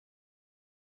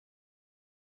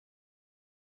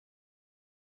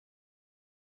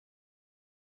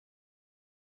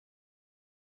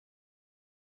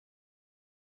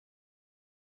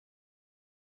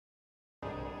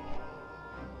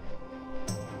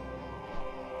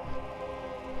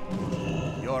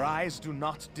eyes do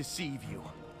not deceive you.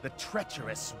 The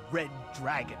treacherous Red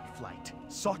Dragonflight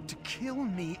sought to kill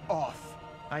me off.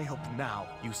 I hope now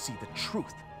you see the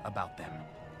truth about them.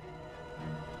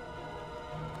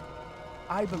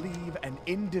 I believe an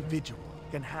individual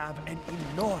can have an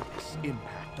enormous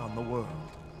impact on the world.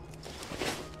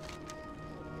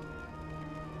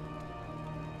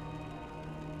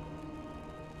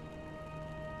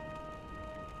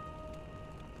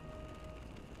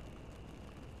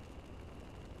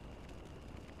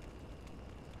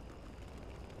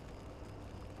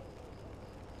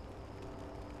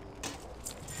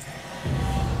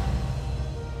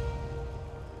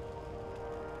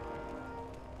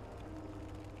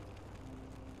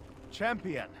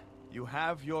 Champion, you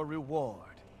have your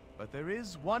reward, but there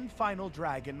is one final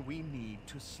dragon we need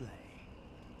to slay.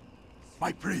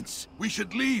 My prince, we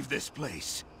should leave this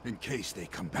place, in case they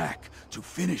come back to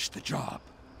finish the job.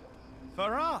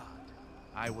 Farad,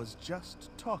 I was just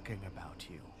talking about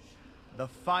you. The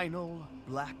final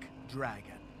Black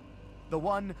Dragon. The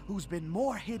one who's been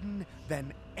more hidden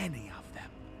than any of them.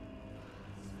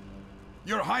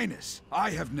 Your Highness,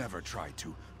 I have never tried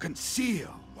to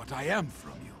conceal what I am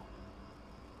from you.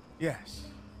 Yes,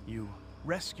 you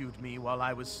rescued me while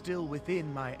I was still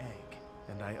within my egg,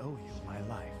 and I owe you my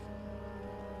life.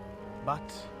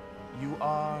 But you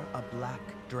are a black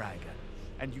dragon,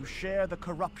 and you share the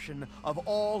corruption of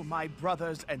all my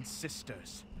brothers and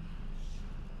sisters.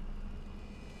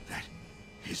 That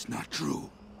is not true.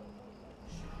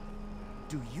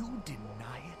 Do you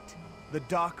deny it? The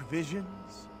dark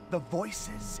visions? The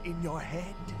voices in your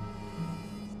head?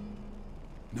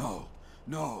 No.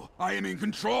 No, I am in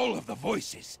control of the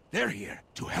voices. They're here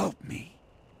to help me.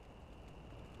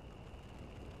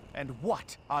 And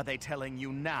what are they telling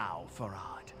you now,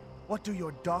 Farad? What do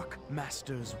your dark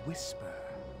masters whisper?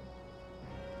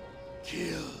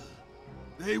 Kill.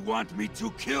 They want me to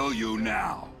kill you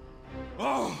now.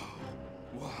 Oh,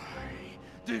 why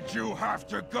did you have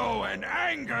to go and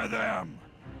anger them?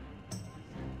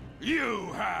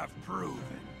 You have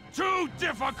proven too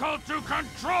difficult to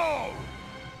control!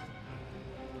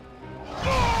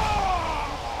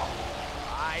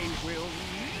 I will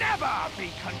never be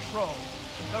controlled.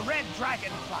 The Red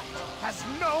Dragonflight has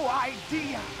no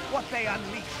idea what they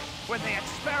unleashed when they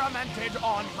experimented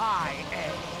on my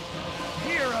egg.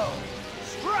 Hero,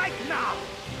 strike now!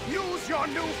 Use your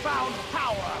newfound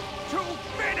power to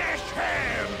finish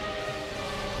him!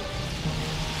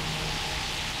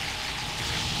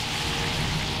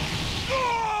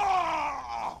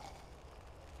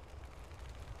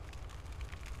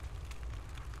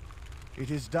 It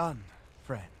is done,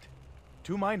 friend.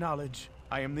 To my knowledge,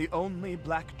 I am the only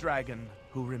black dragon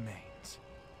who remains.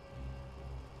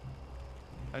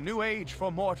 A new age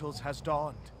for mortals has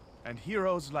dawned, and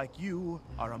heroes like you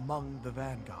are among the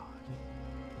vanguard.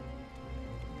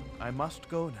 I must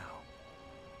go now.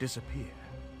 Disappear.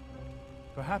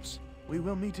 Perhaps we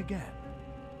will meet again.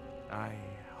 I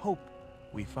hope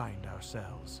we find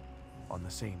ourselves on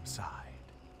the same side.